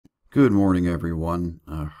Good morning, everyone.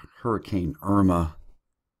 Hurricane Irma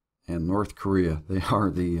and North Korea, they are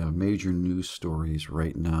the major news stories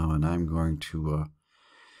right now, and I'm going to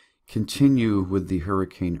continue with the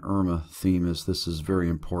Hurricane Irma theme, as this is very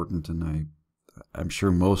important, and I'm sure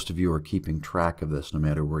most of you are keeping track of this no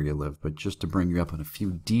matter where you live. But just to bring you up on a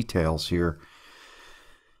few details here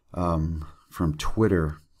from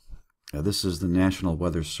Twitter, this is the National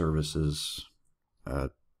Weather Service's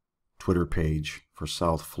Twitter page for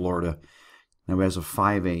South Florida. Now, as of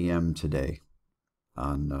 5 a.m. today,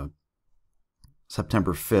 on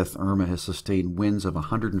September 5th, Irma has sustained winds of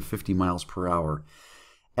 150 miles per hour.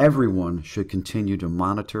 Everyone should continue to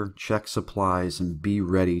monitor, check supplies, and be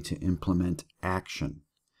ready to implement action.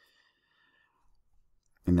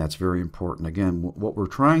 And that's very important. Again, what we're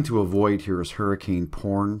trying to avoid here is hurricane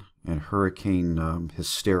porn and hurricane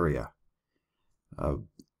hysteria.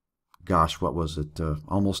 Gosh, what was it?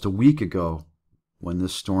 Almost a week ago, when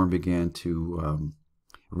this storm began to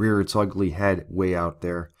rear its ugly head way out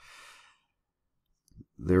there,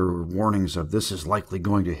 there were warnings of this is likely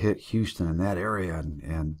going to hit Houston and that area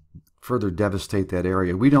and further devastate that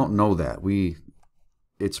area. We don't know that.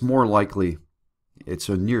 It's more likely, it's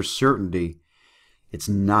a near certainty, it's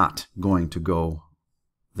not going to go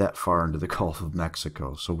that far into the Gulf of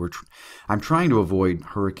Mexico. So I'm trying to avoid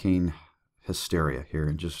hurricane hysteria here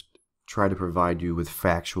and just try to provide you with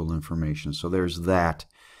factual information. So there's that.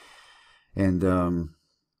 And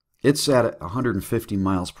it's at 150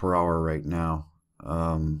 miles per hour right now.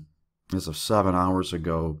 As of 7 hours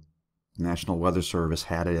ago, National Weather Service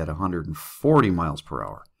had it at 140 miles per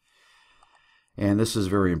hour. And this is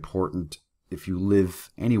very important if you live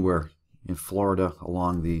anywhere in Florida,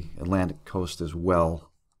 along the Atlantic coast as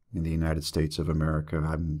well, in the United States of America.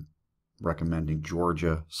 I'm recommending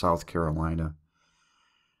Georgia, South Carolina,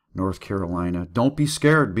 North Carolina. Don't be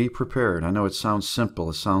scared, be prepared. I know it sounds simple.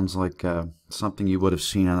 It sounds like something you would have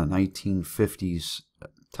seen on a 1950s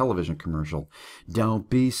television commercial. Don't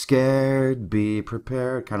be scared, be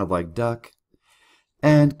prepared. Kind of like duck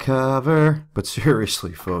and cover. But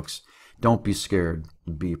seriously, folks, don't be scared,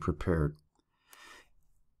 be prepared.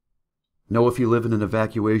 Know if you live in an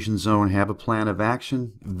evacuation zone, have a plan of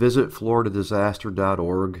action. Visit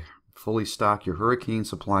floridadisaster.org. Fully stock your hurricane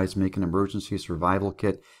supplies, make an emergency survival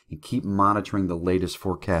kit, and keep monitoring the latest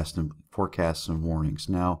forecasts and warnings.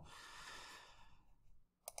 Now,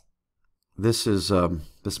 this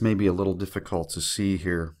may be a little difficult to see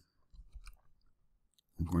here.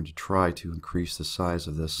 I'm going to try to increase the size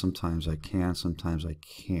of this. Sometimes I can, sometimes I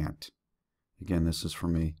can't. Again, this is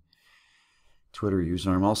from a Twitter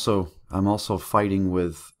user. I'm also fighting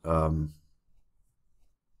with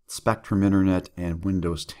Spectrum Internet and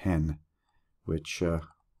Windows 10, which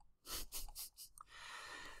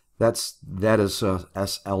that is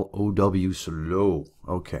SLOW, slow.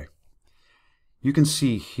 Okay, you can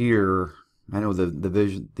see here. I know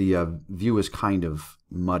the view is kind of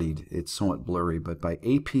muddied. It's somewhat blurry, but by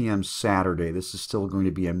 8 p.m. Saturday, this is still going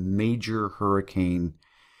to be a major hurricane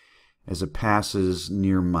as it passes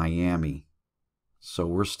near Miami. So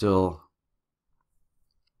we're still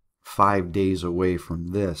 5 days away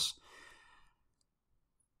from this,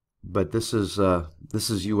 but this is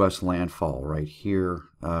U.S. landfall right here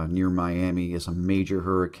near Miami. Is a major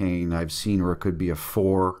hurricane. I've seen where it could be a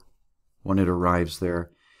 4 when it arrives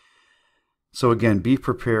there. So again, be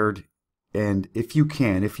prepared, and if you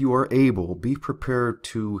can, if you are able, be prepared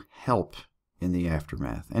to help in the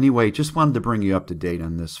aftermath. Anyway, just wanted to bring you up to date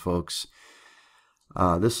on this, folks.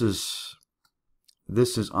 This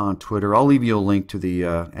is on Twitter. I'll leave you a link to the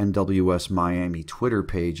NWS Miami Twitter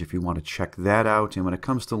page if you want to check that out. And when it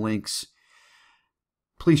comes to links,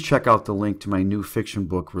 please check out the link to my new fiction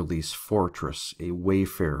book release, Fortress, a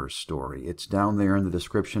Wayfarer's Story. It's down there in the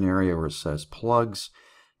description area where it says plugs.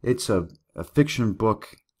 It's a fiction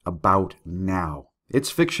book about now. It's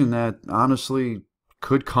fiction that honestly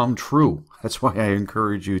could come true. That's why I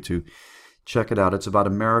encourage you to check it out. It's about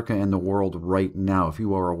America and the world right now. If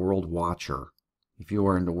you are a world watcher, if you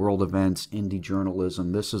are into world events, indie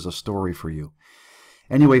journalism, this is a story for you.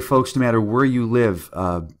 Anyway, folks, no matter where you live,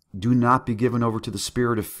 do not be given over to the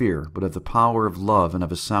spirit of fear, but of the power of love and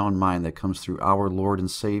of a sound mind that comes through our Lord and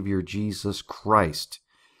Savior, Jesus Christ.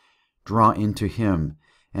 Draw into Him.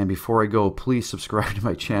 And before I go, please subscribe to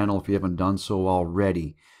my channel if you haven't done so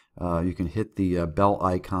already. You can hit the bell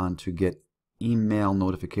icon to get email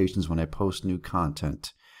notifications when I post new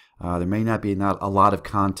content. There may not be a lot of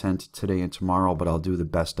content today and tomorrow, but I'll do the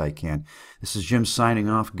best I can. This is Jim signing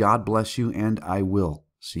off. God bless you, and I will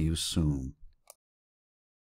see you soon.